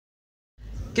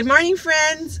Good morning,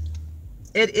 friends.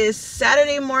 It is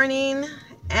Saturday morning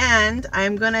and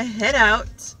I'm gonna head out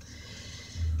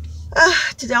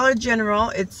to Dollar General.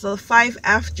 It's 5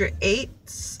 after 8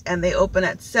 and they open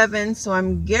at 7, so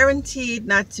I'm guaranteed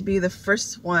not to be the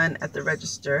first one at the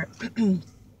register.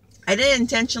 I didn't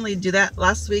intentionally do that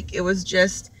last week. It was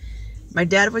just my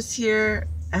dad was here.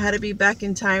 I had to be back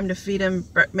in time to feed him,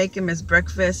 make him his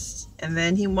breakfast, and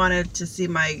then he wanted to see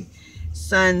my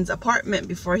son's apartment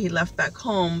before he left back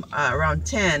home around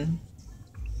 10.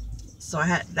 So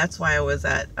that's why I was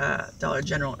at Dollar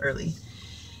General early.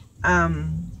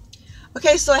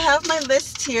 Okay, so I have my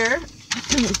list here,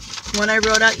 one I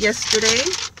wrote out yesterday,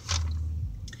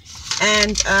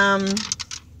 and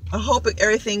I hope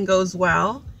everything goes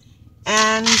well.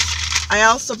 And I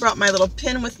also brought my little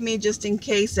pin with me just in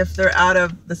case if they're out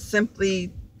of the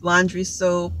Simply laundry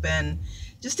soap, and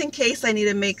just in case I need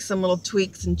to make some little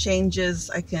tweaks and changes,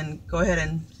 I can go ahead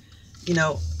and,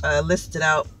 list it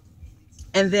out.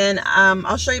 And then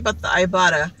I'll show you about the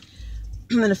Ibotta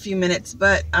in a few minutes.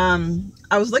 But I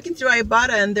was looking through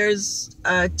Ibotta and there's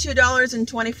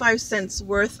 $2.25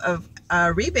 worth of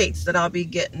rebates that I'll be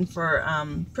getting for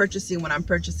purchasing when I'm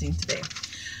purchasing today.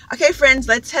 Okay, friends,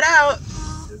 let's head out.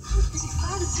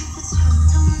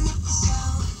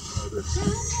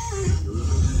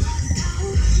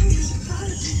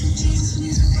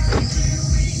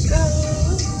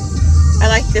 I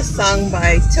like this song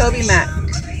by Toby Mac.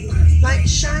 Light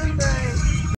shine bright.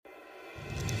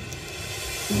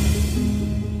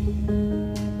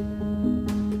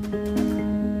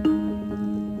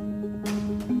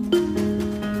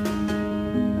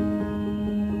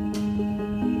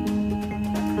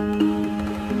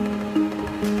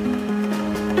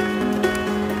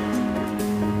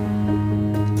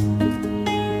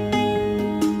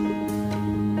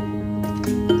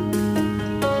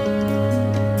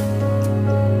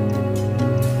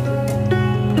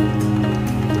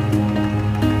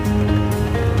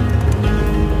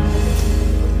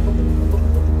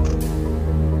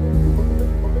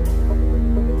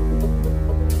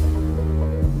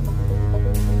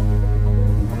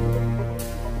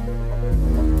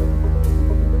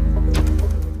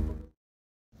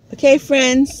 Okay,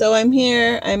 friends, so I'm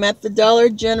here. I'm at the Dollar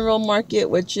General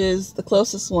Market, which is the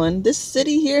closest one. This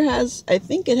city here I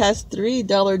think it has 3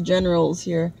 Dollar Generals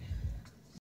here.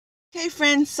 Okay,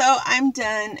 friends, so I'm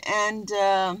done, and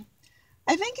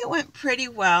I think it went pretty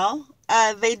well.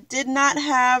 They did not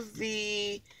have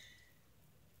the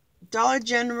Dollar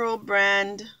General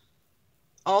brand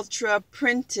Ultra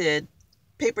printed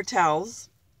paper towels.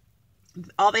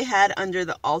 All they had under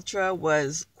the Ultra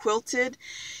was quilted,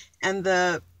 and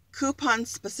the coupon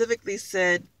specifically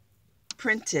said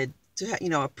printed, to have,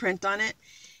 a print on it.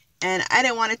 And I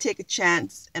didn't want to take a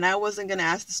chance, and I wasn't going to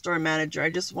ask the store manager. I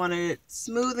just wanted it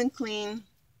smooth and clean.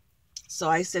 So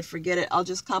I said, forget it. I'll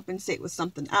just compensate with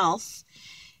something else.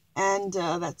 And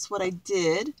that's what I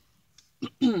did.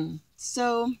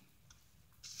 So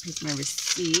here's my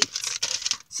receipt.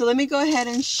 So let me go ahead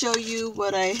and show you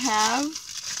what I have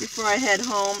before I head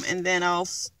home, and then I'll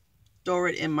store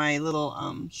it in my little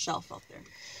shelf out there.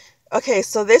 Okay,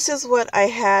 so this is what I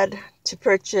had to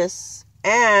purchase,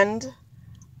 and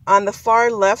on the far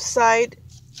left side,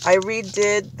 I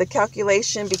redid the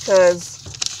calculation because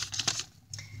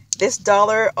this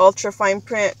dollar ultra fine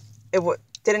print,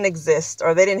 didn't exist,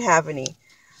 or they didn't have any.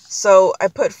 So I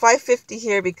put $5.50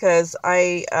 here because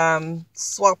I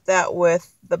swapped that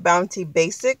with the Bounty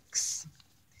Basics.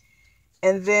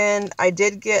 And then I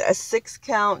did get a 6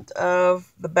 count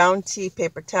of the Bounty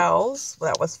paper towels.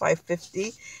 That was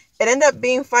 $5.50. It ended up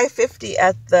being $5.50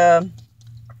 at the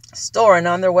store, and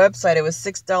on their website it was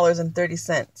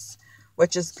 $6.30,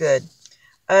 which is good.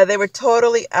 They were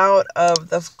totally out of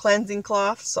the cleansing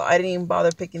cloth, so I didn't even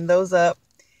bother picking those up.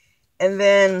 And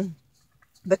then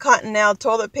the Cottonelle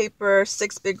toilet paper,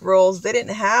 6 big rolls, they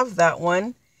didn't have that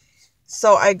one.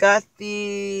 So I got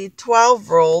the 12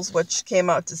 rolls, which came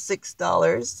out to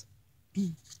 $6,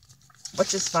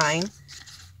 which is fine.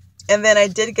 And then I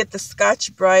did get the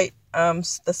Scotch Brite,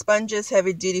 the sponges,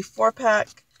 heavy duty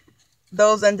 4-pack.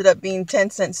 Those ended up being 10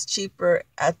 cents cheaper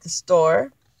at the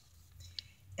store.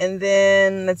 And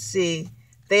then, let's see,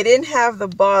 they didn't have the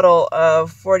bottle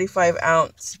of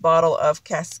 45-ounce bottle of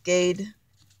Cascade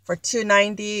for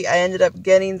 $2.90. I ended up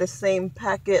getting the same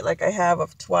packet like I have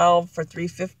of 12 for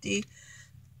 $3.50.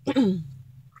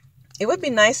 It would be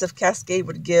nice if Cascade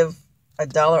would give a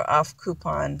 $1 off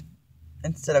coupon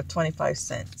instead of 25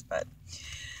 cents. But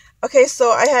okay,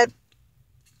 so I had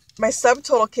my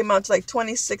subtotal came out to like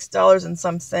 $26 and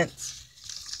some cents.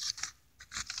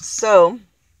 So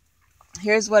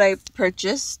here's what I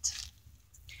purchased.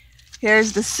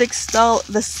 Here's the six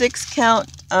count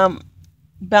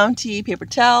Bounty paper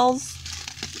towels.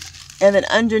 And then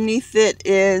underneath it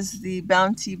is the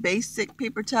Bounty Basic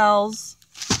paper towels.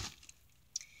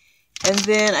 And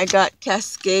then I got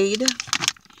Cascade,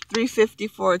 $3.50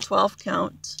 for a 12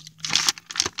 count.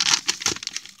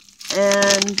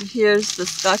 And here's the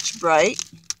Scotch Brite,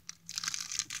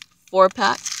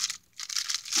 4-pack.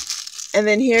 And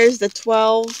then here's the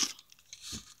 12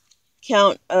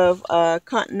 count of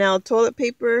Continental toilet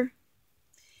paper.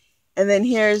 And then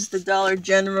here's the Dollar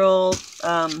General,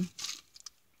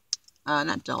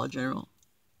 not Dollar General.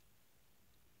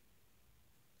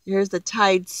 Here's the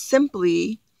Tide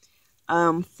Simply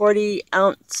 40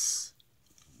 ounce.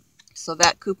 So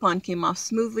that coupon came off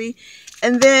smoothly.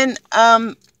 And then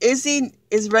Izzy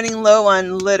is running low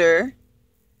on litter.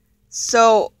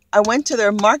 So I went to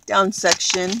their markdown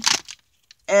section,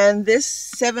 and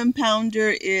this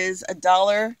 7-pounder is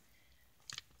 $1,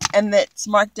 and that's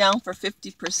marked down for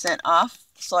 50% off.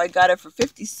 So I got it for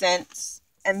 50 cents.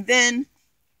 And then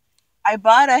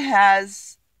Ibotta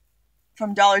has,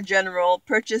 from Dollar General,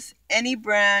 purchase any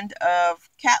brand of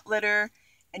cat litter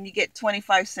and you get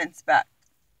 25 cents back.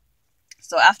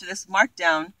 So after this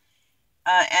markdown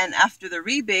and after the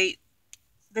rebate,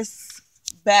 this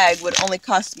bag would only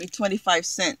cost me 25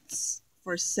 cents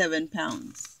for 7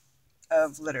 pounds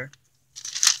of litter.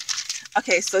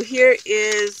 Okay, so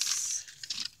here's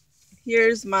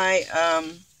my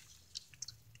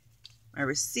my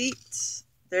receipt.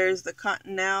 There's the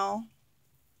Continental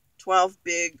 12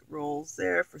 big rolls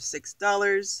there for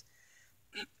 $6.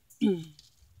 You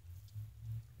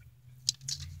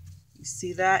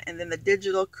see that? And then the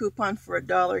digital coupon for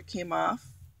 $1 came off.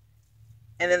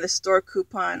 And then the store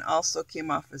coupon also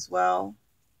came off as well.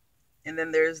 And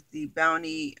then there's the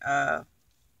Bounty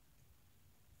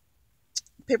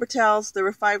paper towels. They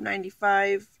were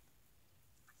 $5.95.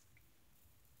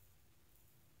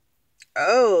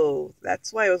 Oh,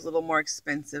 that's why it was a little more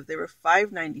expensive. They were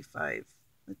 $5.95.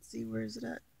 Let's see, where is it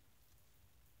at?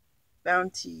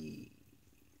 Bounty,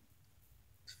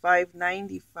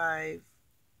 $5.95.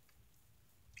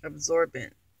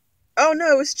 Absorbent. Oh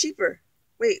no, it was cheaper.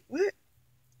 Wait, what?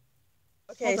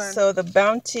 Okay, so the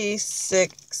Bounty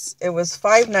 6, it was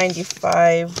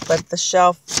 $5.95, but the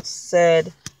shelf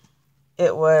said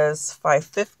it was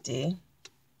 $5.50.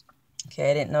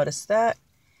 Okay, I didn't notice that.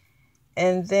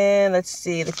 And then let's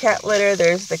see, the cat litter.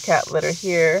 There's the cat litter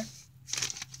here.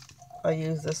 I'll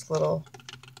use this little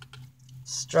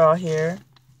straw here.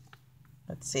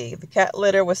 Let's see, the cat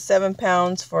litter was 7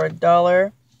 pounds for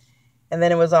 $1. And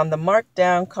then it was on the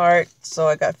markdown cart, so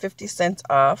I got 50 cents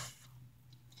off.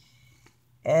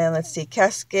 And let's see,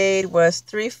 Cascade was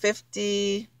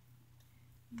 $3.50.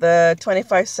 The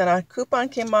 25-cent off coupon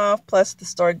came off, plus the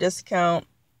store discount.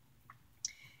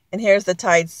 And here's the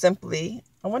Tide Simply.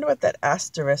 I wonder what that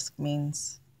asterisk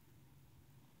means.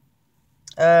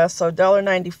 So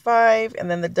 $1.95, and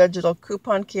then the digital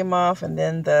coupon came off, and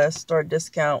then the store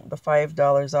discount, the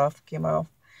 $5 off, came off.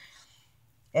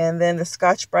 And then the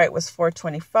Scotch Brite was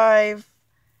 $4.25.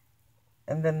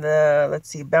 And then the, let's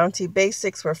see, Bounty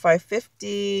Basics were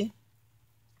 $5.50.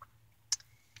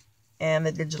 And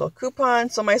the digital coupon.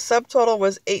 So my subtotal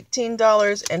was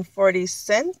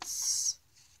 $18.40.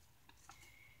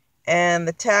 And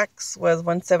the tax was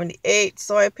 $178.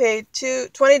 So I paid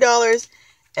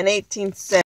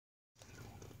 $20.18.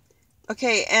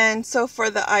 Okay, and so for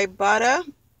the Ibotta,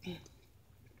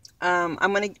 I'm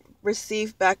going to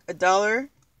receive back $1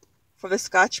 for the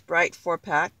Scotch Brite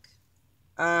 4-pack.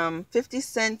 50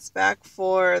 cents back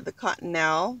for the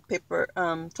Continental paper,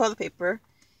 toilet paper,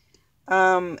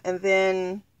 and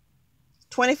then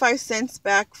 25 cents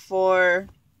back for,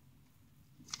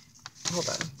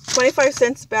 25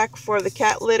 cents back for the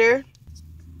cat litter,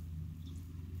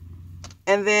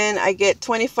 and then I get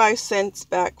 25 cents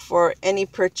back for any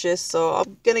purchase, so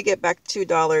I'm gonna get back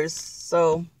 $2,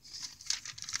 so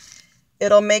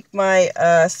it'll make my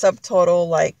subtotal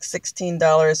like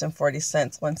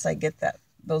 $16.40 once I get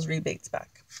those rebates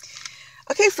back.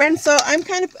 Okay, friends, so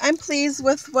I'm pleased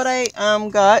with what I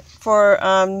got for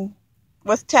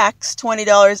with tax,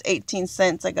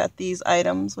 $20.18. I got these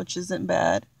items, which isn't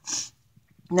bad.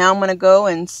 Now I'm gonna go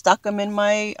and stock them in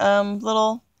my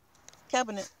little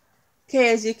cabinet.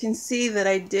 Okay, as you can see that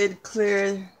I did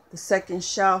clear the second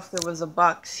shelf. There was a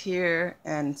box here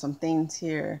and some things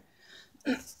here.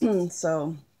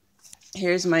 So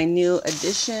here's my new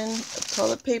addition of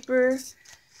toilet paper,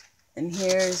 and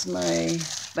here's my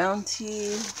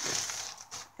Bounty,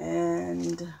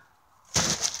 and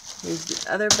here's the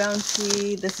other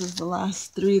Bounty. This is the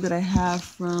last 3 that I have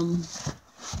from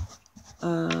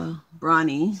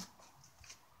Brawny.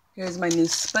 Here's my new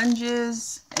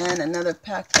sponges and another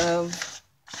pack of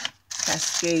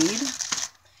Cascade.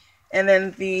 And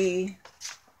then the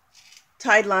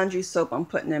Tide laundry soap I'm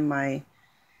putting in my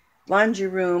laundry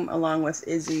room along with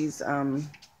Izzy's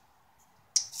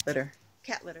litter,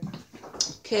 cat litter.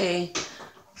 Okay,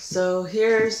 so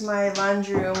here's my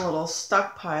laundry room little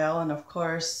stockpile, and of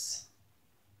course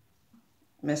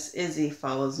Miss Izzy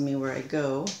follows me where I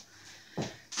go.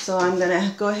 So I'm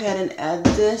gonna go ahead and add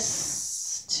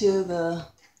this to the,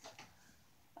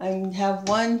 I have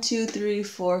 1, 2, 3,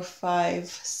 4, 5,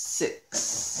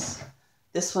 6.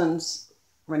 This one's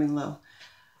running low.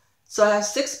 So I have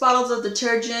 6 bottles of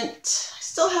detergent. I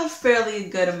still have fairly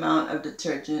good amount of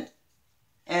detergent.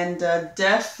 And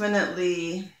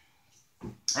definitely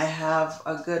I have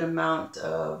a good amount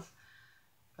of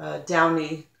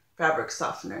Downy fabric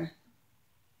softener.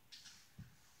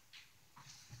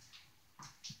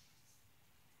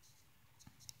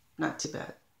 Not too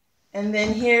bad. And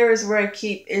then here is where I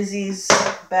keep Izzy's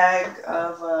bag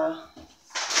of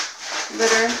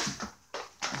litter.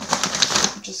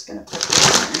 I'm just going to put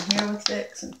this in here with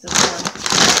it since this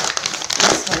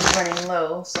one's running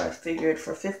low. So I figured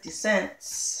for 50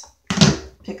 cents,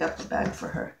 pick up the bag for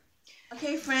her.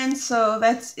 Okay, friends, so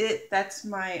that's it. That's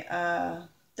my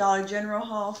Dollar General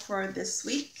haul for this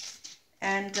week.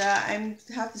 And I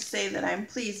have to say that I'm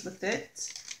pleased with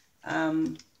it.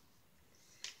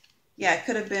 Yeah, it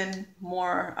could have been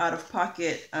more out of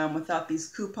pocket without these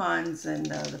coupons and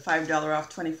the $5 off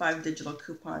 25 digital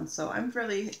coupons. So I'm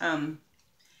really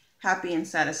happy and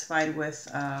satisfied with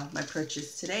my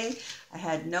purchase today. I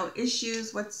had no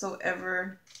issues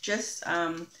whatsoever. Just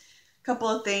a couple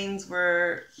of things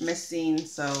were missing,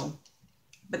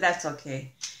 but that's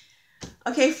okay.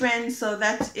 Okay, friends, so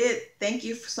that's it. Thank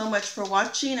you so much for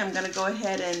watching. I'm going to go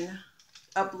ahead and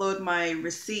upload my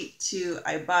receipt to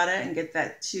Ibotta and get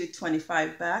that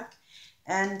 $2.25 back.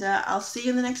 And I'll see you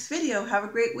in the next video. Have a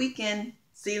great weekend.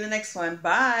 See you in the next one.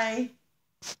 Bye.